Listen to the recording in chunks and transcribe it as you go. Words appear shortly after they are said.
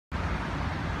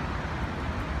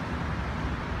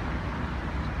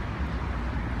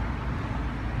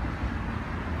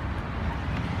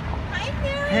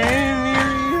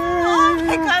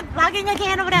vlogging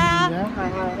again or whatever.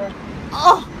 Yeah.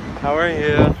 Oh. How are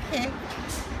you?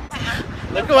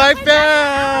 Look what I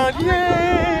found!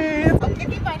 Yay! I'll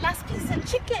give you my last piece of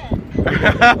chicken.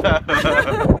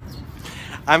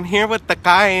 I'm here with the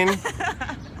kind.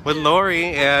 With Lori,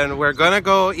 and we're gonna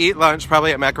go eat lunch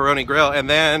probably at Macaroni Grill, and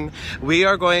then we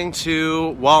are going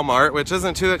to Walmart, which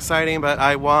isn't too exciting, but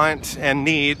I want and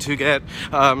need to get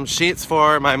sheets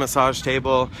for my massage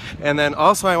table. And then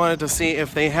also I wanted to see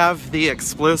if they have the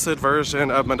exclusive version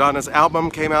of Madonna's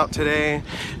album came out today,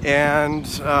 and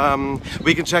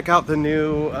we can check out the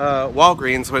new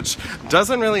Walgreens, which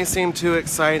doesn't really seem too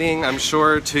exciting, I'm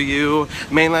sure, to you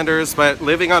mainlanders, but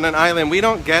living on an island we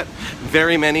don't get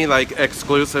very many like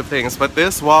exclusive things, but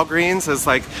this Walgreens is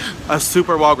like a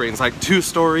super Walgreens, like 2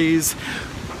 stories,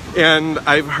 and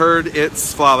I've heard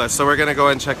it's flawless, so we're gonna go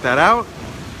and check that out.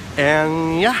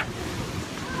 And yeah,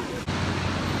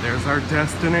 there's our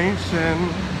destination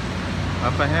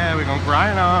up ahead. We're gonna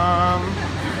grind on.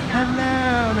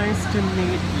 Hello, nice to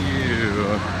meet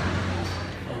you.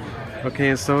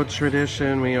 Okay, so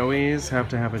tradition, we always have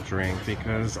to have a drink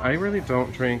because I really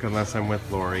don't drink unless I'm with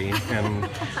Lori, and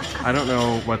I don't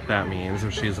know what that means,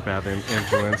 if she's a bad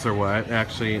influence or what.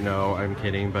 Actually, no, I'm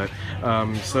kidding, but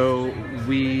so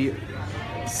we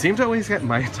seem to always get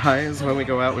Mai Tais when we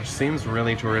go out, which seems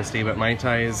really touristy, but Mai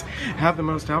Tais have the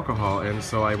most alcohol, and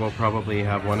so I will probably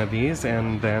have one of these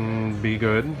and then be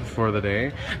good for the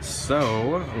day.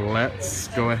 So let's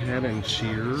go ahead and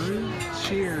cheers.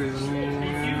 Cheers.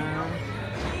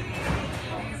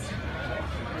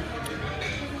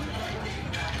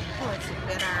 Oh, it's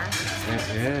bitter. It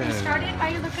is. Started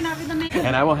by looking over the menu.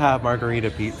 And I will have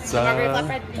margarita pizza. Margarita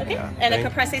flatbread, okay. Yeah, And a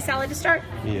caprese salad to start.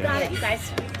 Yeah. Got it, you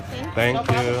guys. Thank no you.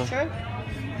 problem, sure.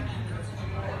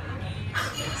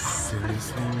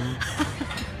 Seriously?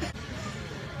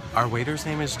 Our waiter's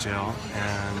name is Jill,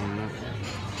 and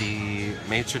the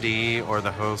maitre d' or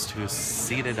the host who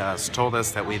seated us told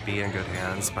us that we'd be in good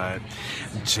hands, but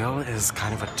Jill is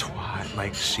kind of a twat.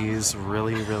 Like, she's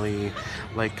really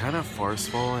like kind of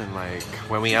forceful, and like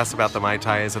when we asked about the Mai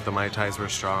Tais, if the Mai Tais were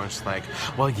strong, she's like,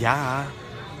 well, yeah.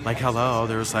 Like, hello,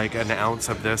 there's like an ounce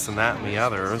of this and that and the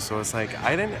other. So it's like,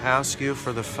 I didn't ask you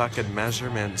for the fucking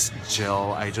measurements,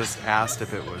 Jill. I just asked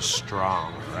if it was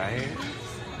strong, right?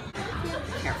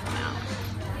 Careful now.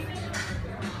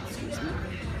 Excuse me.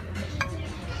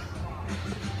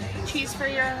 Cheese for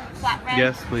your flatbread?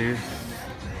 Yes, please.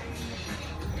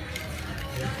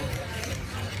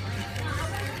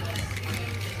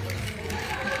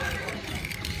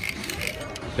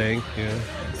 Thank you.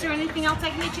 Is there anything else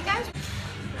I can get you guys?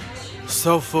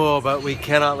 So full, but we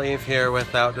cannot leave here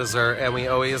without dessert, and we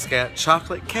always get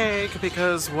chocolate cake,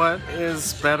 because what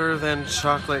is better than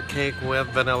chocolate cake with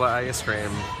vanilla ice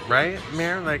cream, right,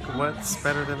 Mir? Like, what's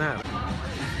better than that?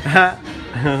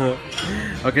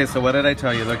 Okay, so what did I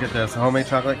tell you? Look at this. Homemade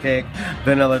chocolate cake,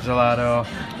 vanilla gelato.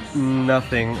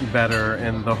 Nothing better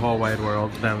in the whole wide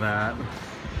world than that.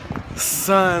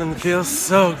 Sun feels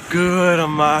so good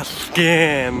on my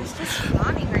skin.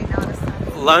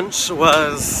 Lunch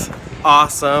was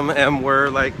awesome, and we're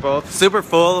like both super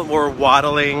full. We're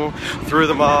waddling through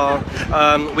the mall.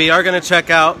 We are going to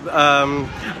check out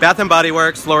Bath and Body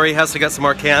Works. Lori has to get some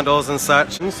more candles and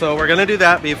such, so we're going to do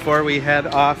that before we head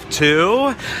off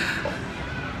to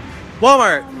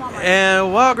Walmart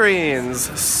and Walgreens.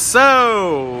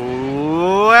 So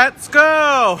let's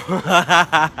go.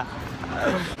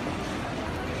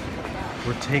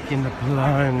 We're taking the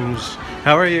plunge.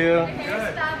 How are you?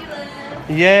 Good.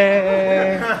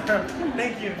 Yay!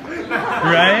 Thank you.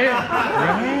 Right?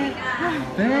 Right?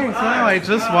 Thanks. Wow, I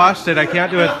just washed it. I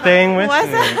can't do a thing with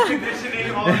it.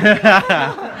 Conditioning all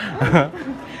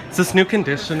It's this new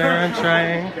conditioner I'm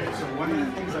trying. Okay, so one of the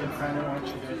things I'm trying to want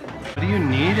you to do. What do you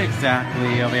need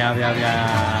exactly? Oh, yeah.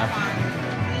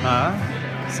 Huh?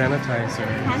 Sanitizer.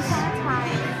 Hand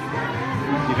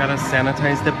sanitize. You gotta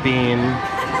sanitize the bean.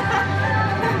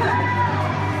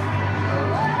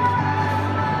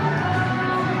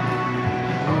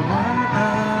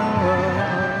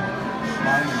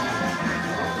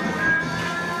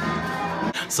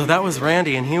 So that was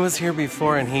Randy, and he was here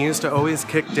before, and he used to always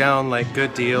kick down like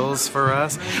good deals for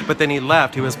us, but then he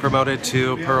left. He was promoted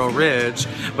to Pearl Ridge,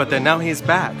 but then now he's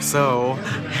back. So,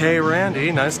 hey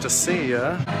Randy, nice to see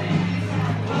ya.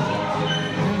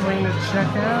 I'm going to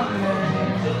check out now.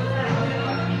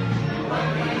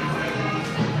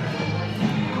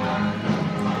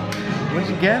 What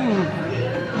you getting?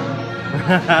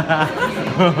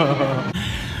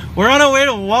 We're on our way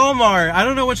to Walmart. I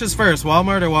don't know which is first,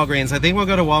 Walmart or Walgreens. I think we'll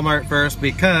go to Walmart first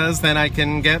because then I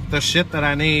can get the shit that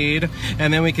I need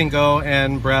and then we can go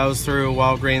and browse through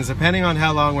Walgreens depending on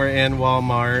how long we're in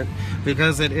Walmart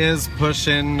because it is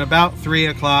pushing about 3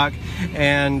 o'clock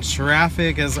and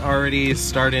traffic is already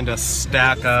starting to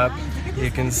stack up.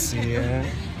 You can see it.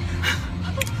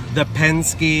 The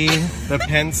Penske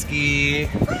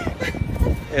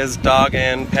is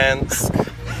dogging Penske.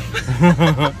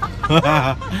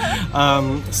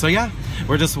 So yeah,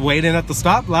 we're just waiting at the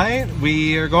stoplight.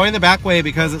 We are going the back way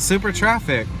because it's super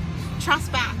traffic. Trust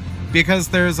back. Because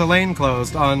there's a lane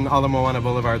closed on Ala Moana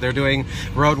Boulevard. They're doing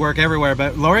road work everywhere.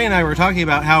 But Lori and I were talking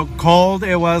about how cold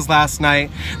it was last night.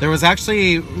 There was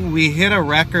actually, we hit a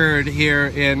record here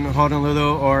in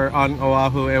Honolulu or on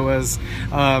Oahu. It was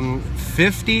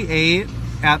 58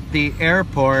 at the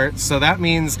airport, so that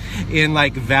means in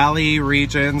like valley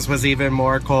regions was even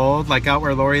more cold. Like out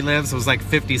where Lori lives, it was like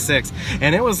 56,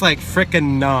 and it was like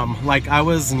freaking numb. Like I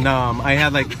was numb. I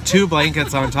had like 2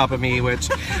 blankets on top of me,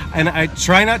 and I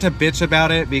try not to bitch about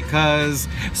it because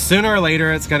sooner or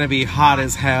later it's gonna be hot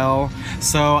as hell.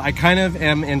 So I kind of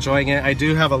am enjoying it. I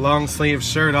do have a long sleeve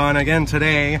shirt on again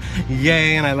today,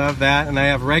 yay, and I love that. And I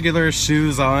have regular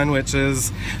shoes on, which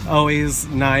is always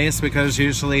nice because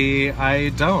usually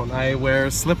I wear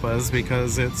slippers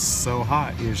because it's so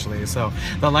hot usually. So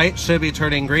the light should be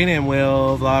turning green and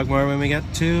we'll vlog more when we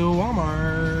get to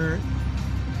Walmart.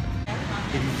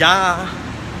 Yeah.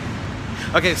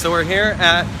 Okay, so we're here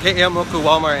at Ke'eaumoku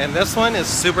Walmart and this one is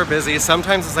super busy.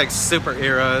 Sometimes it's like super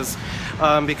eras.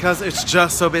 Because it's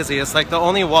just so busy. It's like the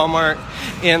only Walmart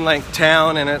in like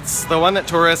town, and it's the one that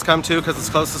tourists come to because it's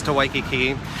closest to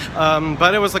Waikiki.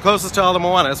 But it was the closest to Ala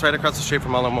Moana. It's right across the street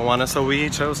from Ala Moana, so we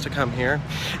chose to come here.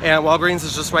 And Walgreens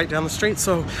is just right down the street,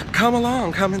 so come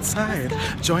along, come inside,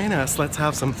 join us, let's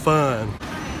have some fun.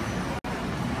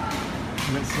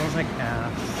 And it smells like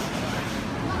ass.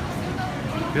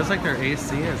 Feels like their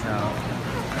AC is out.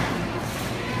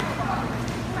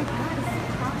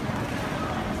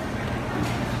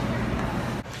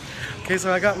 Okay,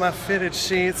 so I got my fitted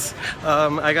sheets.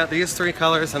 I got these 3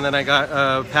 colors, and then I got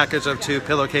a package of 2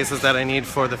 pillowcases that I need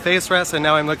for the face rest, and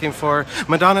now I'm looking for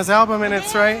Madonna's album, and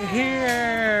it's right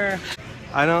here.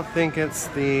 I don't think it's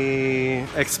the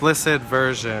explicit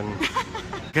version.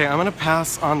 Okay, I'm gonna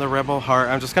pass on the Rebel Heart.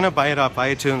 I'm just gonna buy it off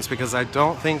iTunes because I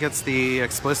don't think it's the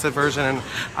explicit version, and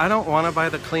I don't want to buy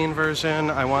the clean version.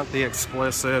 I want the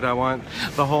explicit. I want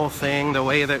the whole thing the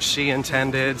way that she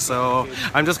intended, so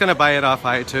I'm just gonna buy it off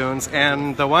iTunes.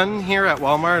 And the one here at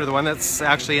Walmart, the one that's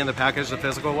actually in the package, the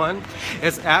physical one,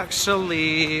 it's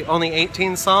actually only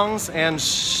 18 songs, and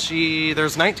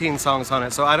there's 19 songs on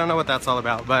it, so I don't know what that's all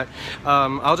about, but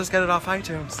I'll just get it off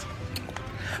iTunes.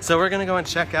 So we're gonna go and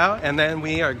check out, and then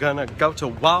we are gonna go to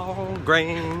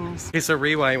Walgreens. Okay, so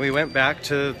rewind, we went back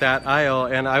to that aisle,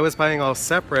 and I was buying all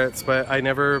separates, but I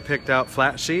never picked out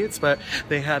flat sheets, but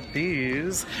they had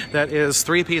these. That is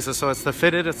 3 pieces, so it's the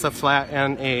fitted, it's the flat,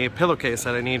 and a pillowcase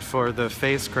that I need for the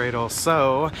face cradle.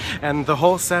 So, and the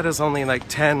whole set is only like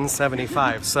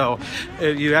 $10.75, so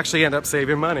you actually end up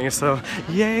saving money. So,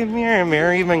 yay, Mary.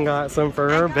 Mary even got some for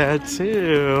her bed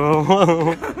too.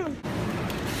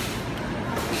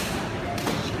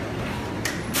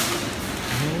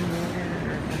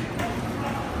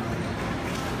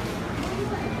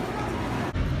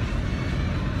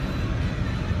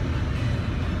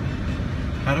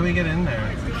 How do we get in there?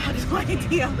 I have no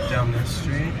idea. Down this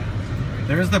street?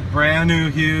 There's the brand new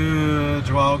huge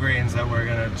Walgreens that we're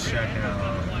gonna check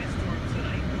out.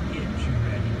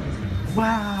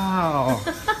 Wow!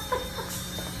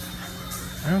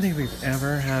 I don't think we've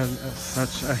ever had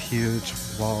such a huge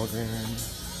Walgreens.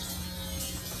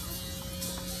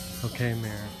 Okay,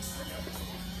 Mary.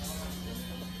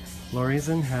 Lori's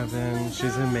in heaven.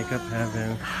 She's in makeup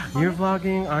heaven. You're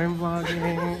vlogging, I'm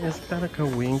vlogging. Is that a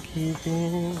kawinky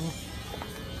thing?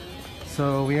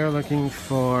 So we are looking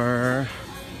for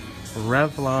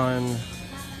Revlon.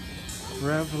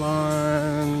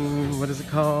 What is it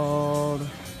called?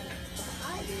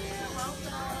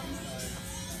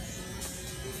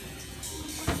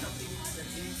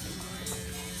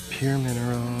 Pure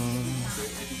Mineral.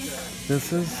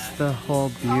 This is the whole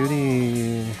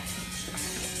beauty.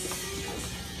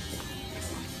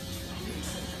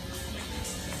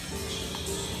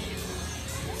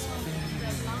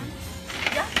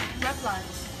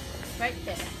 Right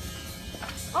there.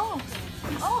 Oh.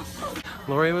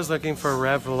 Lori was looking for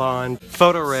Revlon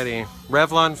photo ready,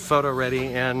 Revlon photo ready,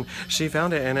 and she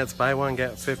found it, and it's buy one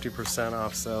get 50%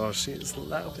 off, so she's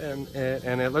loving it.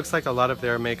 And it looks like a lot of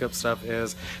their makeup stuff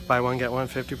is buy one get one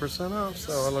 50% off,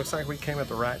 so it looks like we came at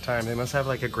the right time. They must have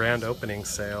like a grand opening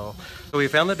sale. So we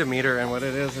found the Demeter, and what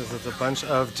it is it's a bunch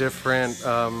of different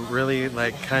really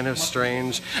like kind of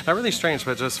strange, not really strange,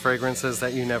 but just fragrances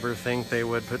that you never think they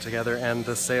would put together. And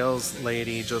the sales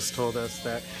lady just told us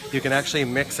that you can actually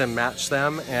mix and match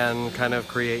them and kind of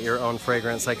create your own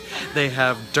fragrance. Like they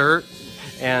have dirt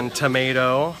and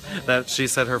tomato that she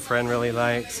said her friend really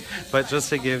likes, but just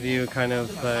to give you kind of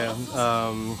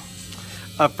the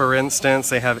for instance,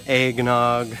 they have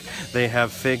eggnog, they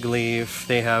have fig leaf,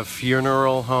 they have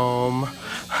funeral home.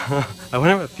 I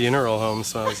wonder what funeral home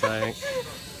smells like.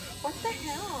 What the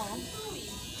hell?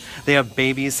 They have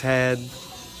baby's head,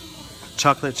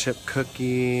 chocolate chip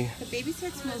cookie, The baby's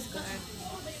head smells good.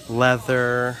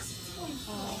 leather.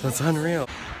 That's unreal.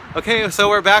 Okay, so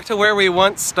we're back to where we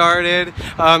once started.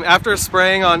 After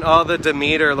spraying on all the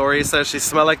Demeter, Lori says she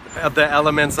smelled like the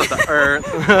elements of the earth.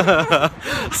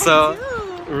 So,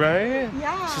 right?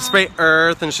 Yeah. She sprayed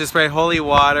earth and she sprayed holy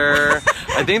water.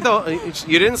 I think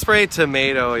you didn't spray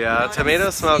tomato, yeah. Tomato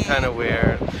smelled kind of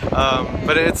weird,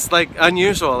 but it's like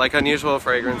unusual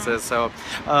fragrances. So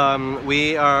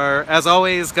we are, as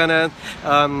always, gonna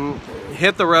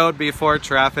hit the road before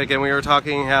traffic, and we were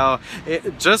talking how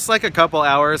just like a couple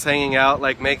hours hanging out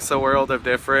like makes a world of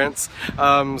difference.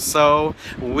 So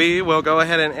we will go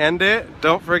ahead and end it.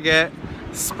 Don't forget,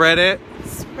 spread it.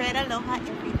 Spread aloha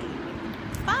every day.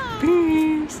 Bye.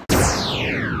 Peace.